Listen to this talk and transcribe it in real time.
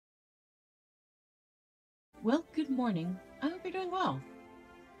Well, good morning. I hope you're doing well.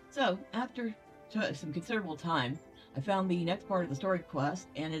 So, after some considerable time, I found the next part of the story quest,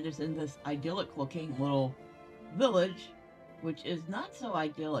 and it is in this idyllic looking little village, which is not so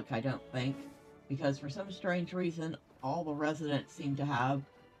idyllic, I don't think, because for some strange reason, all the residents seem to have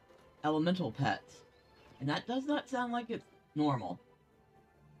elemental pets, and that does not sound like it's normal.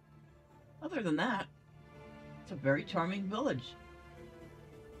 Other than that, it's a very charming village.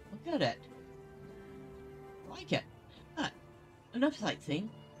 Look at it. I like it. But enough sightseeing.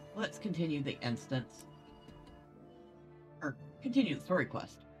 Let's continue the instance. Or continue the story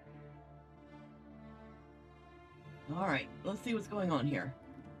quest. Alright, let's see what's going on here.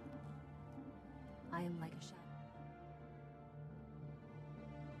 I am like a shadow.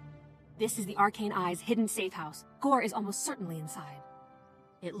 This is the Arcane Eye's hidden safe house. Gorr is almost certainly inside.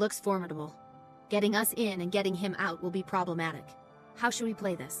 It looks formidable. Getting us in and getting him out will be problematic. How should we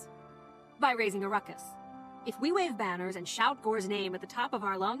play this? By raising a ruckus. If we wave banners and shout Gorr's name at the top of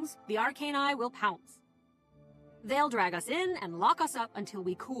our lungs, the Arcane Eye will pounce. They'll drag us in and lock us up until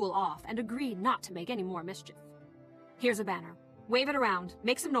we cool off and agree not to make any more mischief. Here's a banner. Wave it around,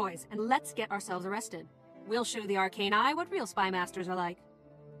 make some noise, and let's get ourselves arrested. We'll show the Arcane Eye what real spy masters are like.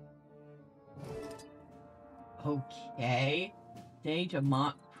 Okay. Stage a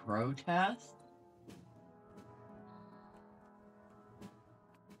mock protest?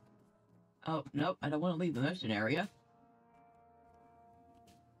 Oh, nope, I don't want to leave the motion area.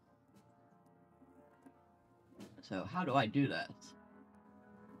 So how do I do this?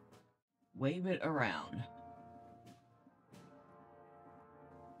 Wave it around.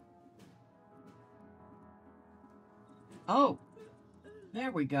 Oh, there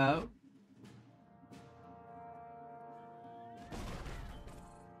we go.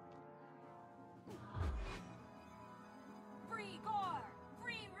 Free Gorr!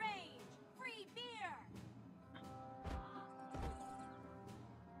 Free range! Free beer!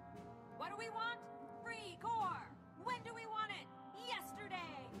 What do we want? Free Gorr! When do we want it?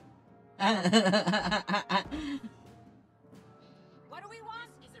 Yesterday! What do we want?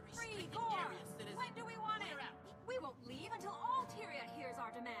 Free Gorr! When do we want it? We won't leave until all Tyria hears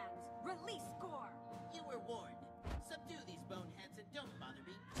our demands. Release Gorr! You were warned. Subdue these boneheads and don't bother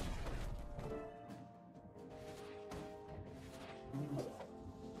me.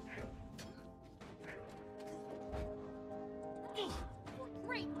 For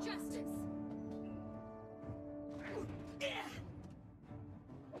great justice!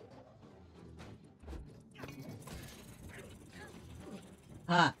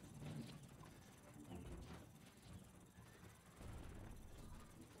 Huh.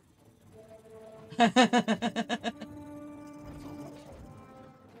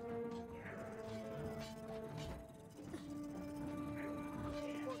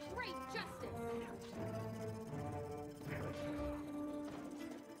 For great justice!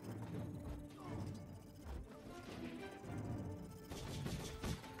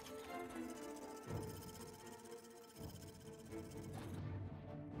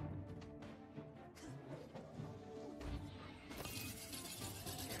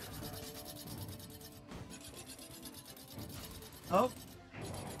 Oh,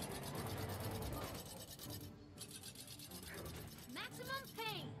 Maximum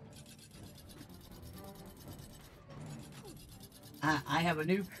pain! I have a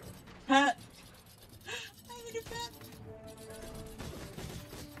new pet. I have a new pet.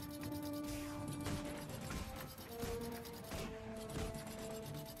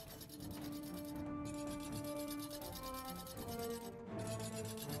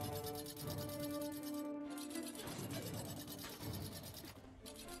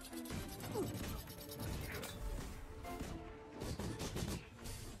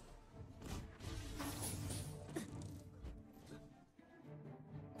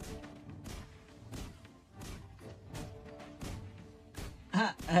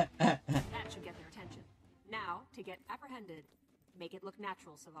 That should get their attention. Now, to get apprehended. Make it look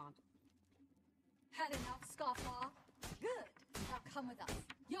natural, Savant. Had enough, scofflaw? Good. Now come with us.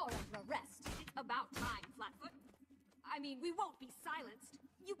 You're under arrest. It's about time, Flatfoot. I mean, we won't be silenced.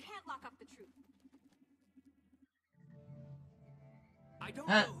 You can't lock up the truth. I don't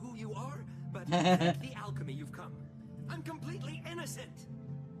know who you are, but thank the alchemy you've come. I'm completely innocent.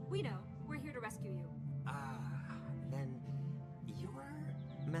 We know. We're here to rescue you. Then your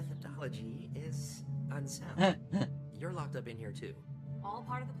methodology is unsound. You're locked up in here too. All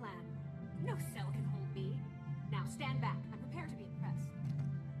part of the plan. No cell can hold me. Now stand back and prepare to be impressed.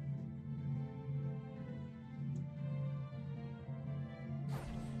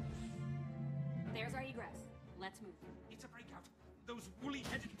 There's our egress. Let's move. It's a breakout. Those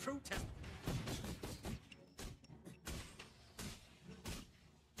woolly-headed protest.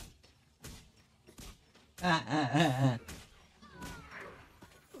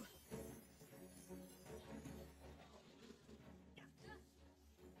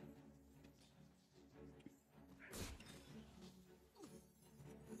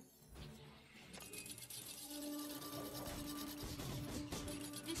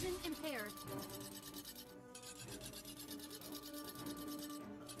 Vision impaired.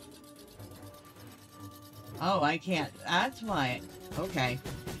 Oh, I can't. That's why. Okay.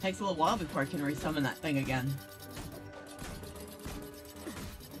 Takes a little while before I can resummon that thing again.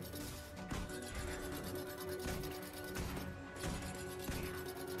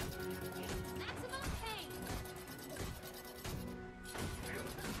 Maximum pain.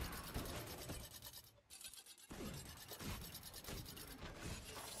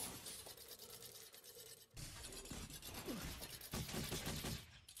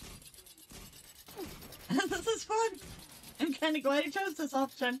 This is fun! I'm kind of glad I chose this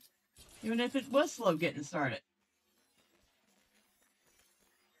option, even if it was slow getting started.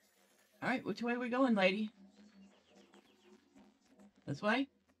 Alright, which way are we going, lady? This way?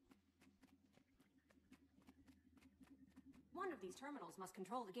 One of these terminals must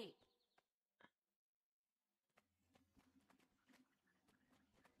control the gate.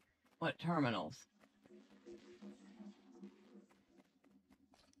 What terminals?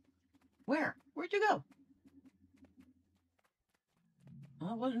 Where? Where'd you go?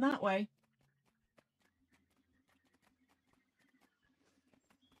 Well, it wasn't that way.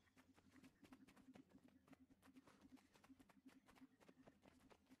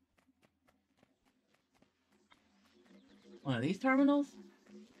 One of these terminals?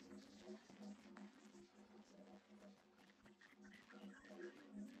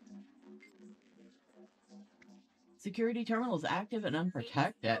 Security terminal is active and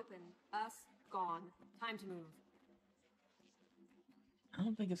unprotected. Gates open. Us gone. Time to move. I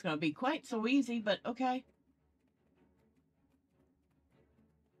don't think it's going to be quite so easy, but okay.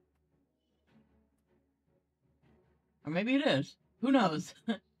 Or maybe it is. Who knows?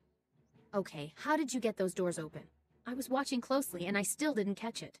 Okay, how did you get those doors open? I was watching closely and I still didn't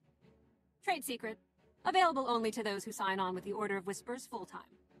catch it. Trade secret. Available only to those who sign on with the Order of Whispers full-time.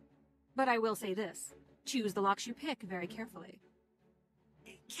 But I will say this. Choose the locks you pick very carefully.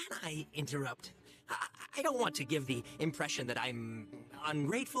 Can I interrupt? I don't want to give the impression that I'm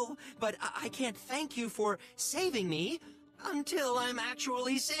ungrateful, but I can't thank you for saving me until I'm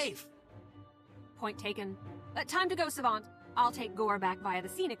actually safe. Point taken. Time to go, Savant. I'll take Gorr back via the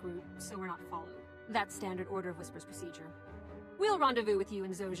scenic route, so we're not followed. That's standard Order of Whispers procedure. We'll rendezvous with you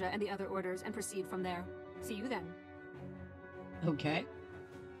and Zojja and the other orders and proceed from there. See you then. Okay.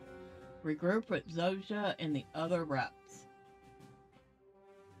 Regroup with Zojja and the other reps.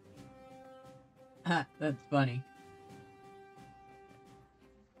 Ha, that's funny.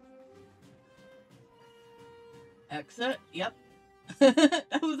 Exit? Yep.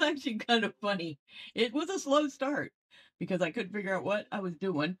 That was actually kind of funny. It was a slow start because I couldn't figure out what I was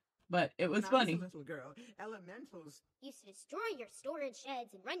doing, but it was funny. Little girl, elementals. Used to destroy your storage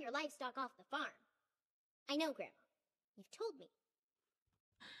sheds and run your livestock off the farm. I know, Grandma. You've told me.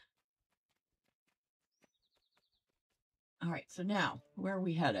 Alright, so now, where are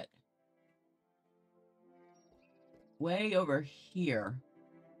we headed? Way over here.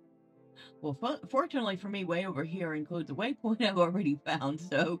 Well, fortunately for me, way over here includes a waypoint I've already found,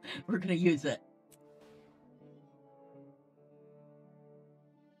 so we're going to use it.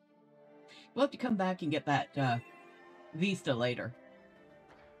 We'll have to come back and get that vista later.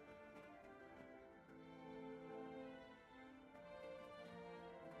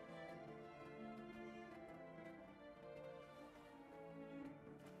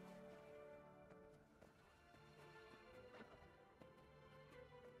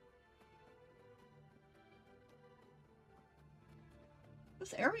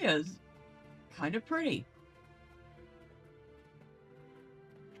 This area is kind of pretty.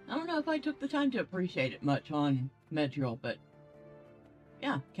 I don't know if I took the time to appreciate it much on Medriel, but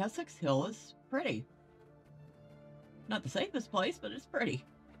yeah, Keswick's Hill is pretty. Not the safest place, but it's pretty.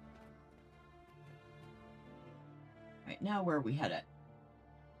 Right now, where are we headed?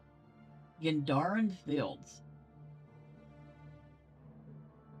 Yandaran Fields.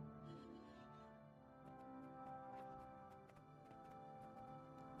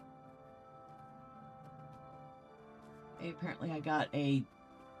 Okay, apparently I got a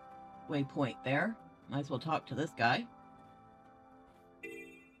waypoint there. Might as well talk to this guy.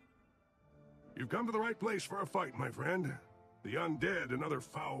 You've come to the right place for a fight, my friend. The undead and other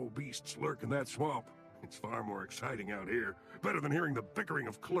foul beasts lurk in that swamp. It's far more exciting out here. Better than hearing the bickering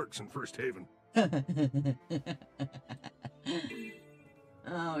of clerks in First Haven.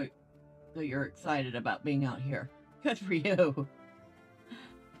 Oh, So you're excited about being out here. Good for you.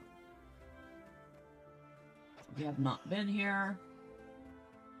 We have not been here,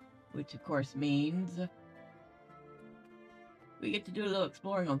 which of course means we get to do a little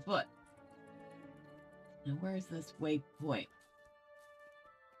exploring on foot. Now, where's this waypoint?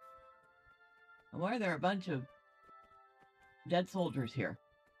 And why are there a bunch of dead soldiers here?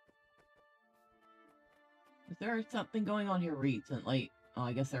 Was there something going on here recently? Oh,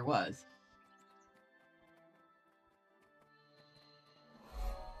 I guess there was.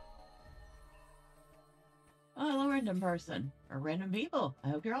 Oh, hello, random person. Or random people. I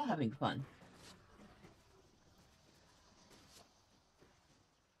hope you're all having fun.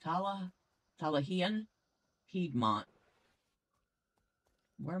 Talahian? Piedmont.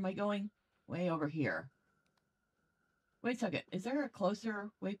 Where am I going? Way over here. Wait a second. Is there a closer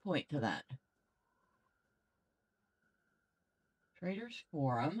waypoint to that? Traders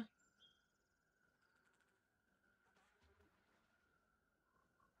Forum.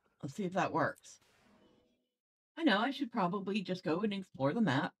 Let's see if that works. I know I should probably just go and explore the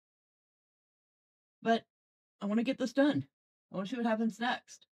map. But I want to get this done. I want to see what happens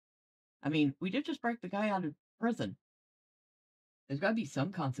next. I mean, we did just break the guy out of prison. There's got to be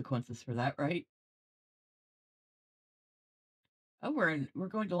some consequences for that, right? Oh, we're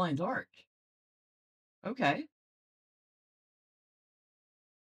going to Lion's Arch. Okay.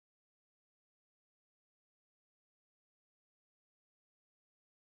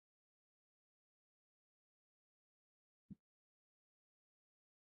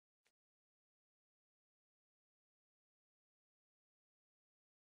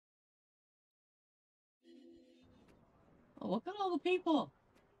 Oh, look at all the people.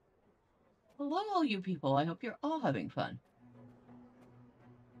 Hello, all you people. I hope you're all having fun.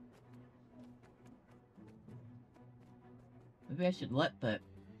 Maybe I should let the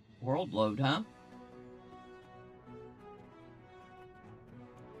world load, huh?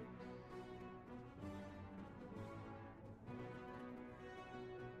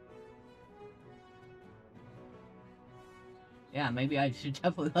 Yeah, maybe I should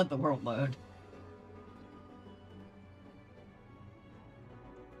definitely let the world load.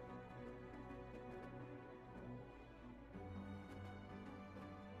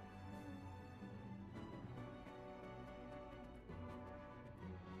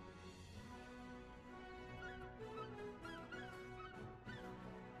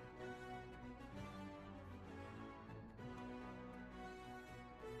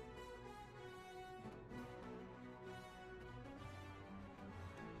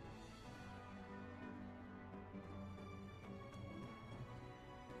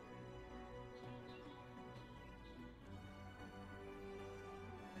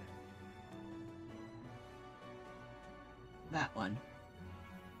 That one.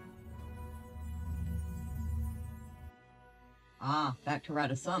 Ah, back to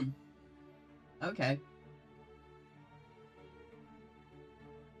Radisson. Okay.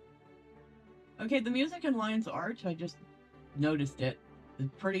 Okay, the music in Lion's Arch, I just noticed it. It's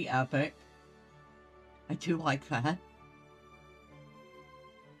pretty epic. I do like that. What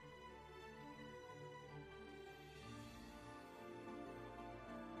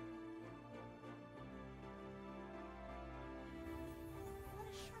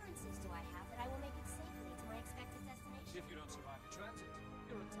assurances do I have that I will make it safely to my expected destination? If you don't survive the transit,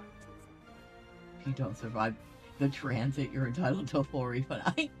 you're entitled to a If you don't survive the transit, you're entitled to a full refund.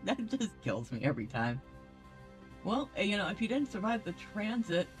 That just kills me every time. Well, you know, if you didn't survive the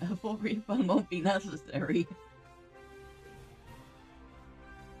transit, a full refund won't be necessary.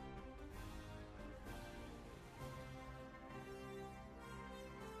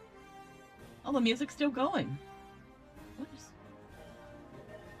 Oh, the music's still going. What is...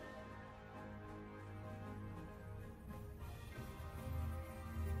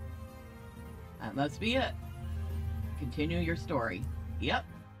 That must be it. Continue your story. Yep.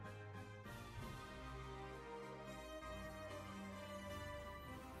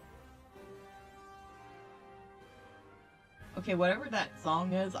 Okay, whatever that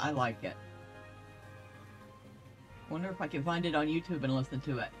song is, I like it. Wonder if I can find it on YouTube and listen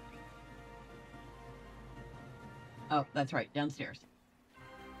to it. Oh, that's right, downstairs.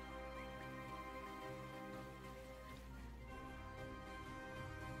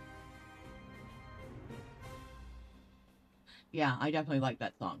 Yeah, I definitely like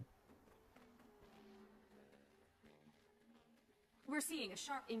that song. We're seeing a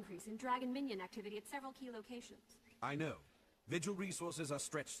sharp increase in dragon minion activity at several key locations. I know. Vigil resources are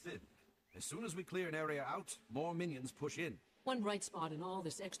stretched thin. As soon as we clear an area out, more minions push in. One bright spot in all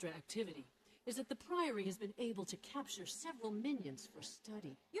this extra activity is that the Priory has been able to capture several minions for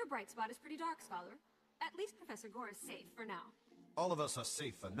study. Your bright spot is pretty dark, Scholar. At least Professor Gorr is safe for now. All of us are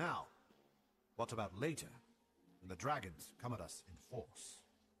safe for now. What about later, when the dragons come at us in force?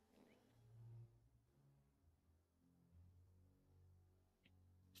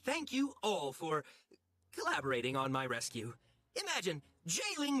 Thank you all for collaborating on my rescue. Imagine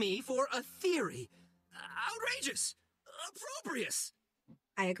jailing me for a theory. Outrageous! Opprobrious!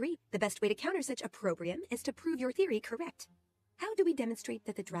 I agree. The best way to counter such opprobrium is to prove your theory correct. How do we demonstrate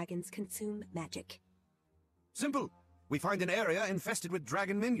that the dragons consume magic? Simple. We find an area infested with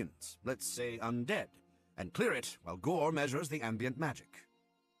dragon minions, let's say undead, and clear it while Gorr measures the ambient magic.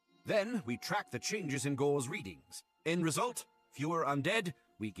 Then we track the changes in Gorr's readings. End result, fewer undead,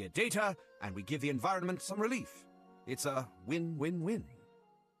 we get data, and we give the environment some relief. It's a win-win-win.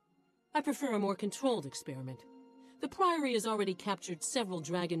 I prefer a more controlled experiment. The Priory has already captured several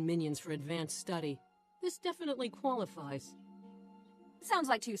dragon minions for advanced study. This definitely qualifies. Sounds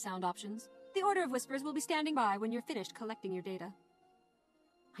like two sound options. The Order of Whispers will be standing by when you're finished collecting your data.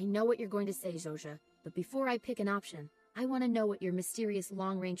 I know what you're going to say, Zhozha, but before I pick an option, I want to know what your mysterious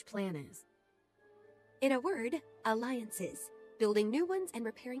long-range plan is. In a word, alliances. Building new ones and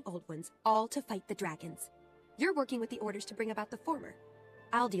repairing old ones, all to fight the dragons. You're working with the Orders to bring about the former.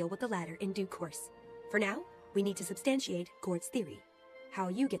 I'll deal with the latter in due course. For now, we need to substantiate Gorr's theory. How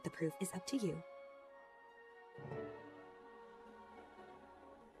you get the proof is up to you.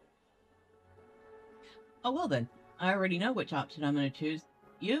 Oh, well then. I already know which option I'm going to choose.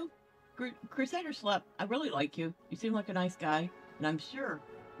 You? Crusader Slep, I really like you. You seem like a nice guy, and I'm sure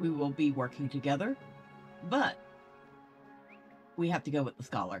we will be working together. But we have to go with the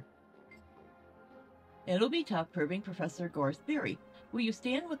Scholar. It'll be tough proving Professor Gorr's theory. Will you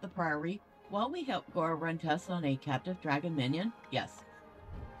stand with the Priory while we help Gorr run tests on a captive dragon minion? Yes.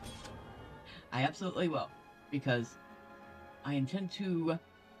 I absolutely will, because I intend to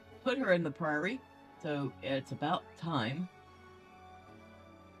put her in the Priory, so it's about time.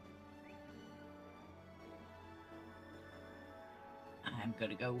 I'm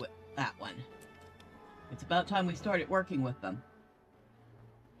gonna go with that one. It's about time we started working with them.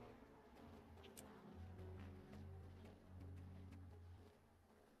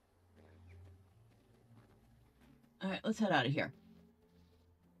 Alright, let's head out of here.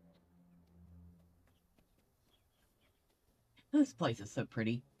 This place is so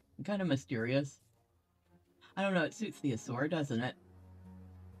pretty and kind of mysterious. I don't know, it suits the Asura, doesn't it?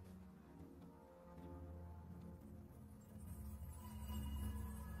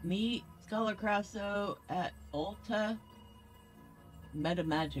 Meet Scholar Crasso at Ulta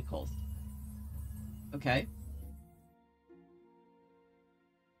Metamagicals. Okay.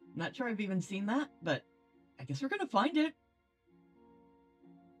 Not sure I've even seen that, but I guess we're gonna find it.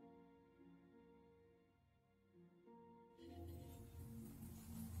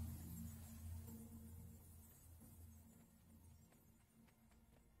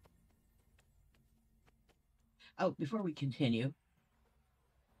 Oh, before we continue,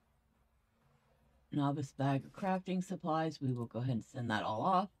 novice bag of crafting supplies, we will go ahead and send that all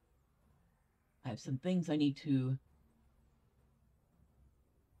off. I have some things I need to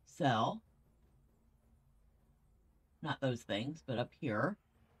sell. Not those things, but up here.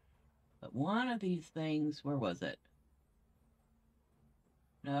 But one of these things, where was it?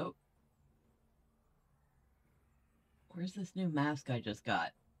 Nope. Where's this new mask I just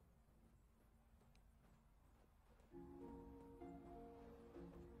got?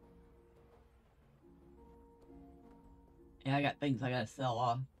 Yeah, I got things I gotta sell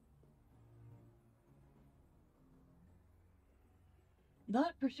off.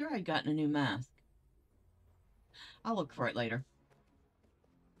 Not for sure I'd gotten a new mask. I'll look for it later.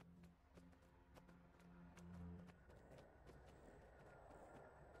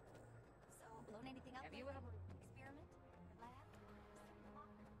 So, blown anything up? Have you ever experiment? Lab?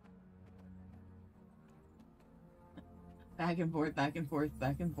 Back and forth, back and forth,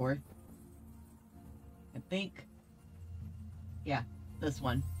 back and forth. I think... yeah, this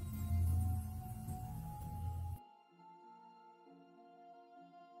one.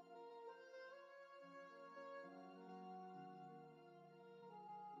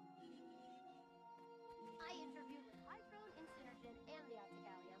 I interviewed with Hydrone, Incinergen, and the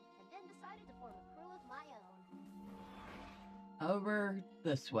Opticalium, and then decided to form a crew of my own. Over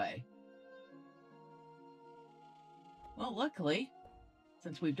this way. Well, luckily,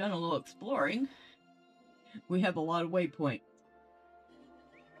 since we've done a little exploring, we have a lot of waypoints.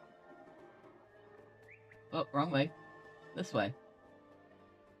 Oh, wrong way. This way.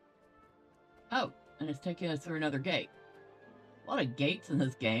 Oh, and it's taking us through another gate. A lot of gates in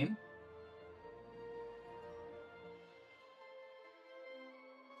this game.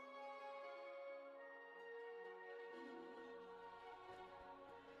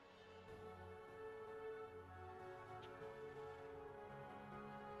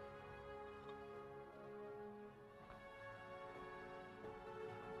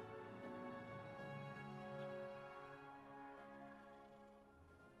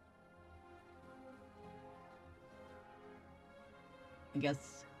 I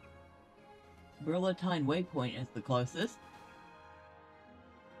guess Brillatine Waypoint is the closest.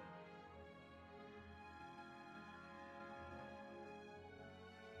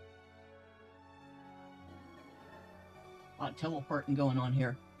 A lot of teleporting going on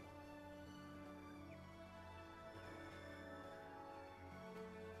here.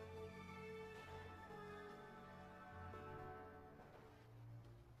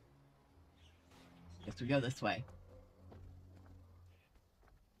 Guess we go this way.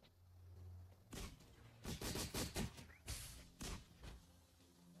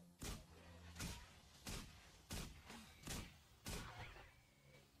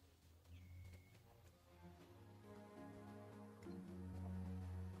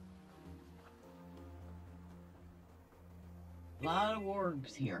 A lot of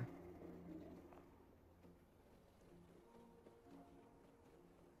wargs here.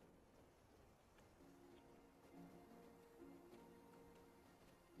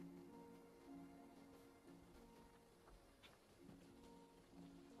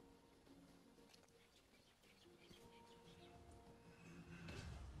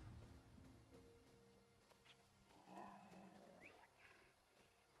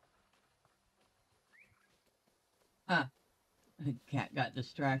 Huh. The cat got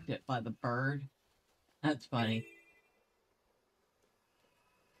distracted by the bird. That's funny.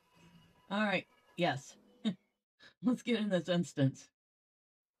 Alright, yes. Let's get in this instance.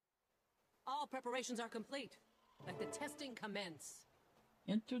 All preparations are complete. Let the testing commence.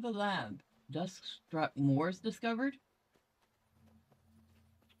 Enter the lab. Dusk-struck moors discovered?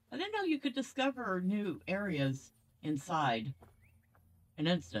 I didn't know you could discover new areas inside an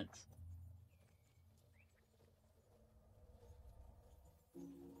instance.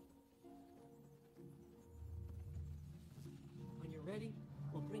 When you're ready,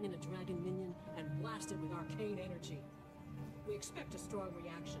 we'll bring in a dragon minion and blast it with arcane energy. We expect a strong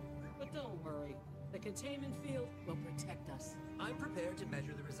reaction, but don't worry. The containment field will protect us. I'm prepared to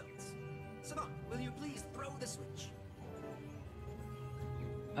measure the results. Savant, will you please throw the switch?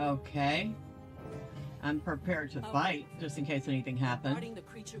 Okay. I'm prepared to fight, just in case anything happens. Guarding the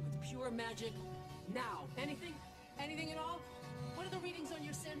creature with pure magic. Now, anything? Anything at all? What are the readings on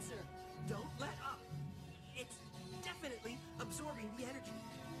your sensor? Don't let up. It's definitely absorbing the energy.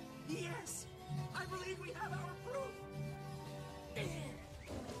 Yes! I believe we have our proof!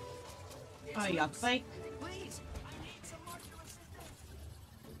 Oh, you fake? Please, I need some martial assistance.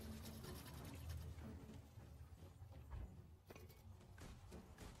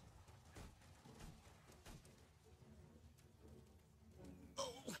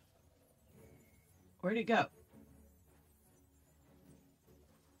 Where'd it go?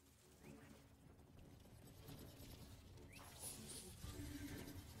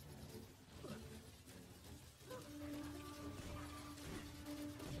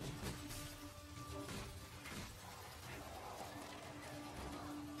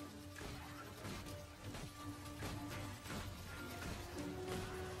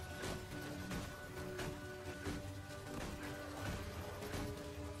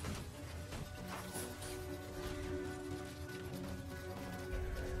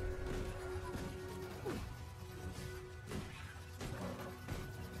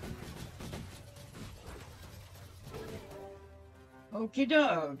 Okie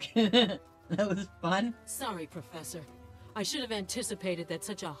doke. That was fun. Sorry, Professor. I should have anticipated that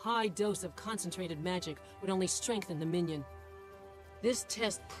such a high dose of concentrated magic would only strengthen the minion. This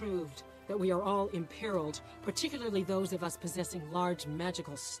test proved that we are all imperiled, particularly those of us possessing large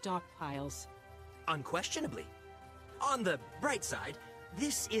magical stockpiles. Unquestionably. On the bright side,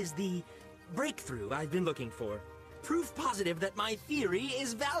 this is the breakthrough I've been looking for. Proof positive that my theory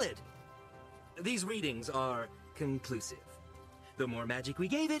is valid. These readings are conclusive. The more magic we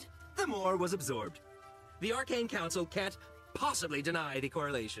gave it, the more was absorbed. The Arcane Council can't possibly deny the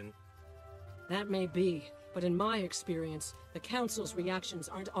correlation. That may be, but in my experience, the Council's reactions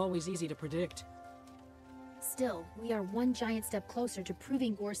aren't always easy to predict. Still, we are one giant step closer to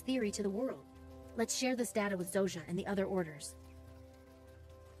proving Gorr's theory to the world. Let's share this data with Zojja and the other orders.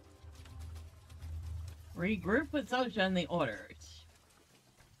 Regroup with Zojja and the orders.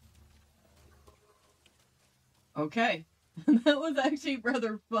 Okay. That was actually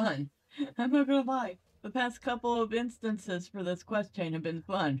rather fun. I'm not gonna lie. The past couple of instances for this quest chain have been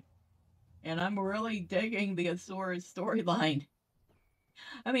fun. And I'm really digging the Asura's storyline.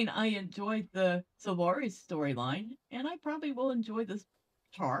 I mean, I enjoyed the Sylvari's storyline, and I probably will enjoy this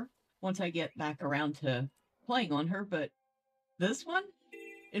Char once I get back around to playing on her, but this one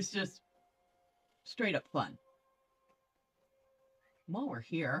is just straight up fun. While we're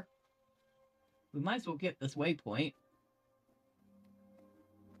here, we might as well get this waypoint.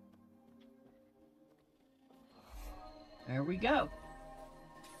 There we go.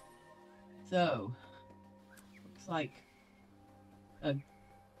 So,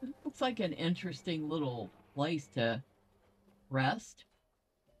 looks like an interesting little place to rest.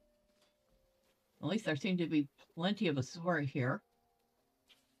 At least there seem to be plenty of Asura here.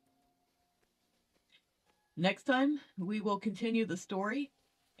 Next time, we will continue the story,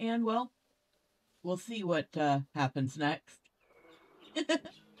 and, well, we'll see what happens next.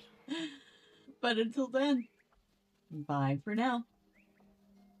 But until then, bye for now.